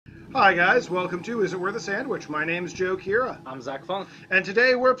Hi guys, welcome to Is It Worth a Sandwich? My name's Joe Kira. I'm Zach Funk. And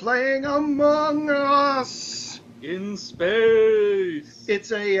today we're playing Among Us! In space!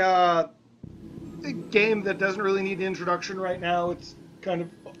 It's a game that doesn't really need introduction right now. It's kind of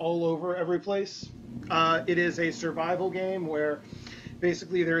all over every place. It is a survival game where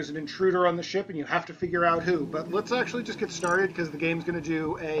basically there's an intruder on the ship and you have to figure out who. But let's actually just get started because the game's going to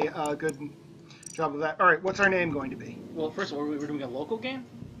do a good job of that. Alright, what's our name going to be? Well, first of all, we're doing a local game?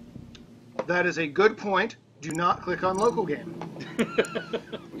 That is a good point. Do not click on local game.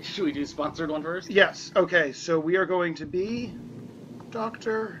 Should we do sponsored one first? Yes. Okay, so we are going to be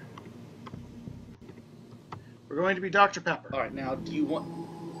Dr. We're going to be Dr. Pepper. Alright, now, do you want...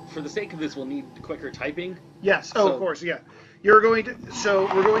 For the sake of this, we'll need quicker typing. Yes. Oh, So- of course, yeah. You're going to... So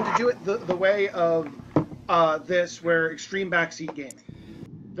we're going to do it the way of this, where extreme backseat gaming.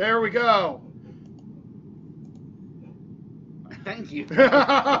 There we go. Thank you.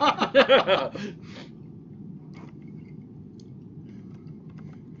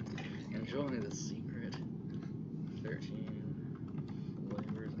 Enjoy the secret. 13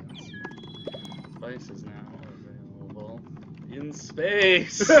 flavors and spices now available in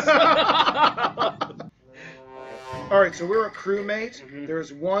space. Alright, so we're a crewmate. Mhm.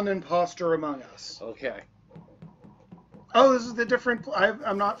 There's one imposter among us. Okay. Oh, this is the different...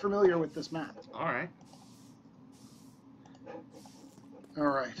 I'm not familiar with this map. Alright.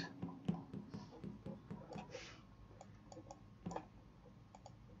 Alright.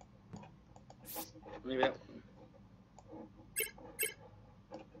 Maybe that...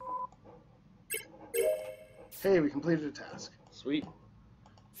 Hey, we completed a task. Sweet.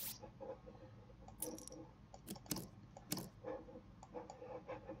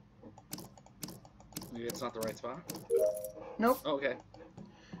 Maybe it's not the right spot? Nope. Oh, okay.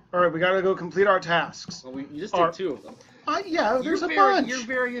 Alright, we gotta go complete our tasks. Well, you just did two of them. Yeah, there's a You're bunch. You're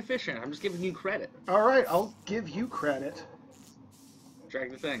very efficient. I'm just giving you credit. Alright, I'll give you credit.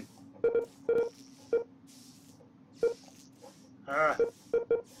 Drag the thing. Ah.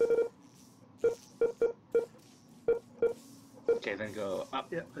 Okay, then go up.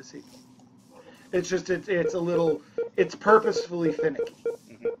 Yeah, I see. It's just, it's a little, it's purposefully finicky.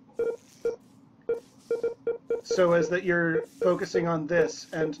 So as that you're focusing on this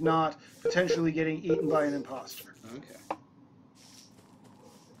and not potentially getting eaten by an imposter. Okay.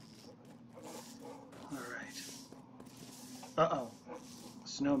 Alright. Uh-oh.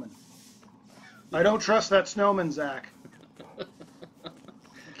 Snowman. I don't trust that snowman, Zach.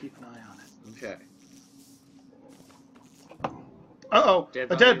 Keep an eye on it. Okay. Uh-oh. Dead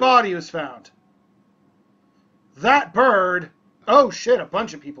A dead body was found. That bird... Oh, shit, a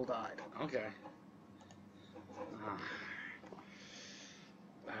bunch of people died. Okay.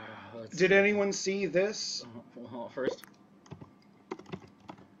 Let's Did see. anyone see this? Well, first.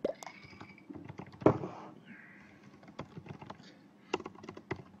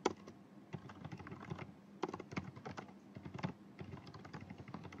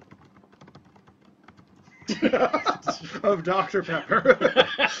 Of Dr. Pepper.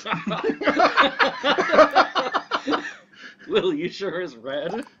 Will, you sure is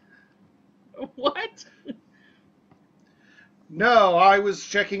red? What? No, I was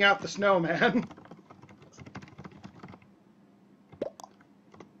checking out the snowman.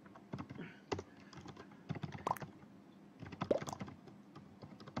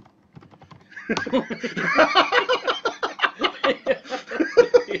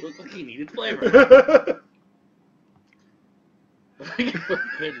 You look like you needed flavor.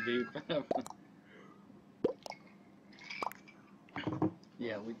 Good, dude.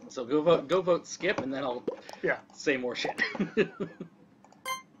 Yeah, so go vote skip, and then I'll Yeah. say more shit.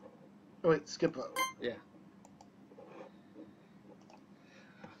 Oh, wait, skip vote. Yeah.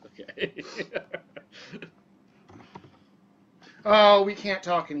 Okay. Oh, we can't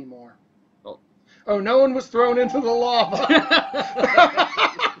talk anymore. Oh. Oh, no one was thrown into the lava.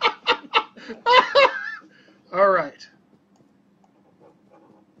 All right.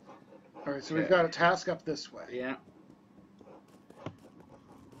 All right, so we've Okay. got a task up this way. Yeah.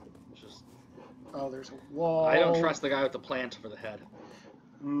 Just, Oh, there's a wall. I don't trust the guy with the plant for the head.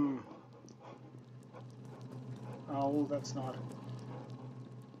 Hmm. Oh, that's not it.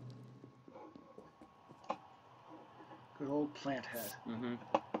 Good old plant head. Mm-hmm.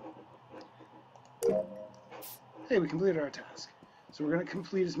 Hey, we completed our task. So we're going to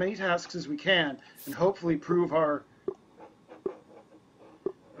complete as many tasks as we can and hopefully prove our...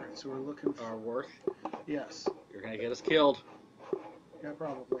 Alright, so we're looking for... Our worth. Yes. You're gonna get us killed. Yeah,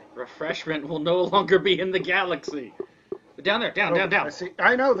 probably. Refreshment will no longer be in the galaxy. But down there, down, Oh, down, down. I see.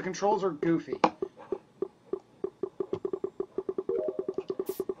 I know, the controls are goofy.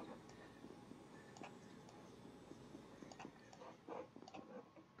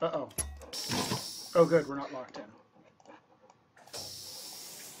 Uh-oh. Oh, good. We're not locked in.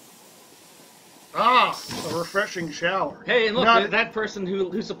 Ah, a refreshing shower. Hey, and look, Not... that person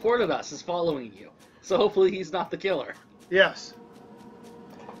who supported us is following you. So hopefully he's not the killer. Yes.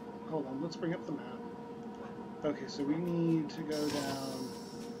 Hold on, let's bring up the map. Okay, so we need to go down...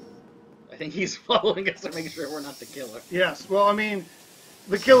 I think he's following us to make sure we're not the killer. Yes, well, I mean,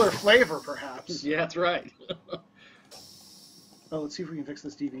 the killer flavor, perhaps. Yeah, that's right. Oh, let's see if we can fix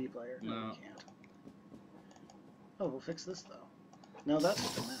this DVD player. No, No. we can't. Oh, we'll fix this, though. No, that's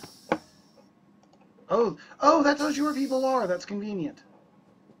just a map. Oh, that tells you where people are. That's convenient.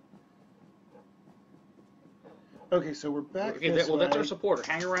 Okay, so we're back this well, way. that's our supporter.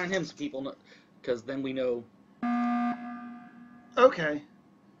 Hang around him so people know, because then we know. Okay.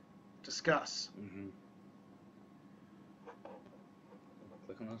 Discuss. Mm-hmm.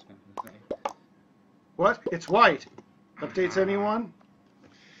 Click on those. What? It's white. Updates anyone?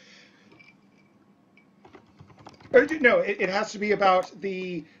 No, it has to be about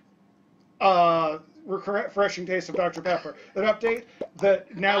the refreshing taste of Dr. Pepper. An update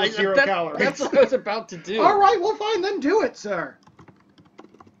that now is 0 calories. That's what I was about to do. All right, well, fine, then do it, sir.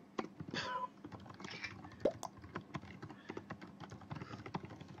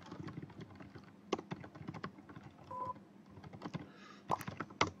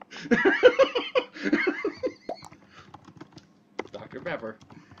 Dr. Pepper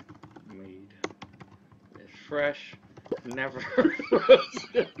made it fresh, never frozen.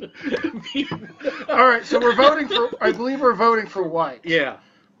 All right, so we're voting for. I believe we're voting for white. Yeah.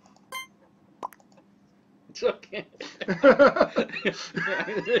 It's okay.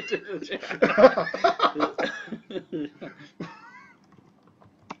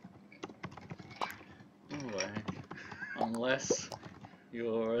 Unless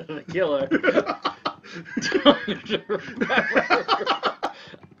you're the killer. Dr.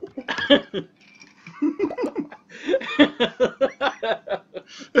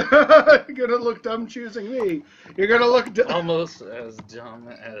 You're gonna look dumb choosing me. You're gonna look almost as dumb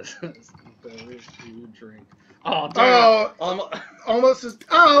as those who drink. Oh, almost as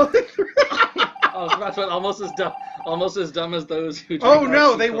oh. Almost as dumb as those who drink. Oh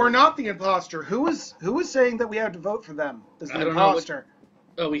no, they were not the imposter. Who was saying that we had to vote for them as the imposter?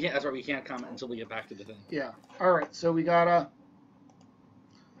 Oh, we can't. That's right. We can't comment until we get back to the thing. Yeah. All right. So we gotta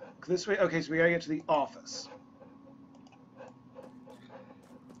this way. Okay. So we gotta get to the office.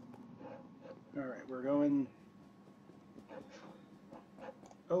 All right. We're going.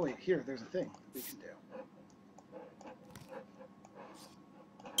 Oh wait. Here. There's a thing we can do.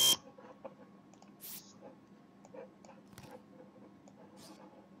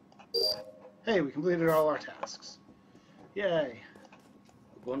 Hey, we completed all our tasks. Yay.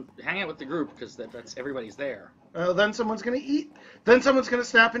 Well, hang out with the group because that's everybody's there. Then someone's gonna eat. Then someone's gonna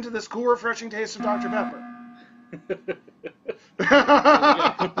snap into this cool, refreshing taste of Dr. Pepper.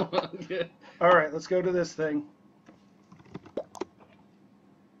 All right, let's go to this thing.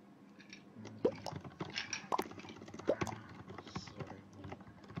 Sorry,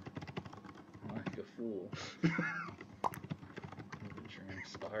 like a fool.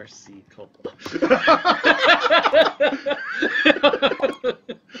 RC Coppola.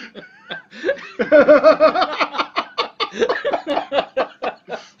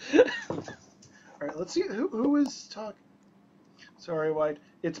 All right, let's see who is talking. Sorry, white.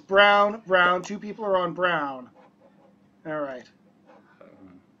 It's brown. Brown. Two people are on brown. All right.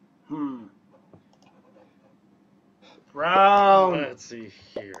 Brown. Let's see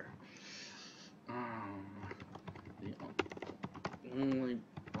here. The only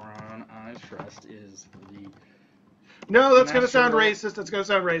brown I trust is the. No, that's gonna sound racist. That's gonna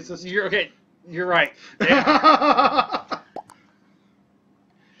sound racist. You're okay. You're right. Yeah.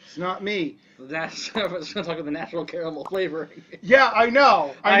 It's not me. I was going to talk about the natural caramel flavoring. Yeah, I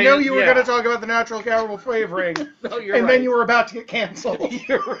know. I know you were going to talk about the natural caramel flavoring. No, you're and right. then you were about to get canceled.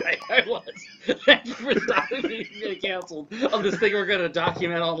 You're right. I was. Thank you for stopping me from getting canceled on this thing we're going to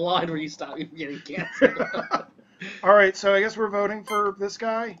document online where you stop me from getting canceled. All right, so I guess we're voting for this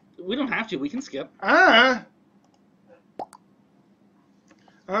guy. We don't have to. We can skip. I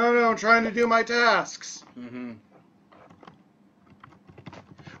don't know. I'm trying to do my tasks. Mm-hmm.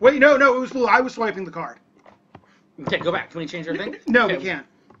 Wait, no, it was blue. I was swiping the card. Okay, go back. Can we change our thing? No, okay. We can't.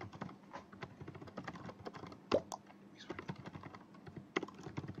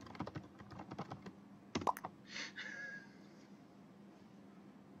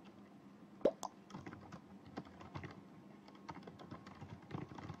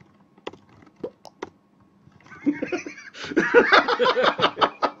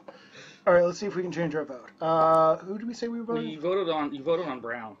 All right, let's see if we can change our vote. Who did we say we were voting? You voted on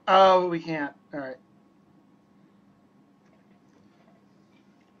Brown. Oh, we can't. All right.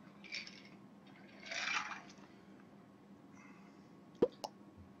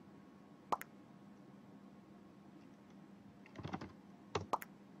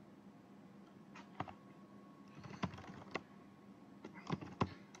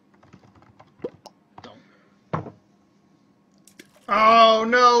 Oh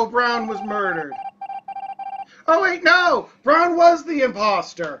no, Brown was murdered. Oh wait, no! Brown was the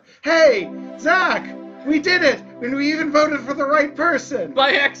imposter. Hey, Zach, we did it, and we even voted for the right person.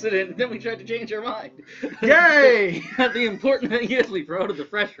 By accident, then we tried to change our mind. Yay! The important thing is we promoted the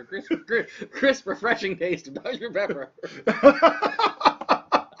fresh, crisp, refreshing taste of Dr. Pepper.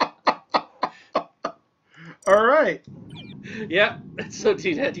 All right. Yeah, so do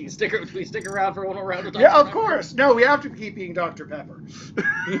you stick around for one more round of Dr. Yeah, of Pepper? course. No, we have to keep eating Dr. Pepper.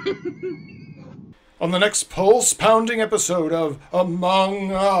 On the next pulse-pounding episode of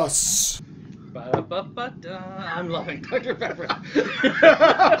Among Us. Ba-da-ba-ba-da. I'm loving Dr. Pepper.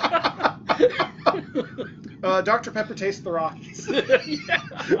 Dr. Pepper tastes the Rockies.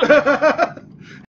 Yeah.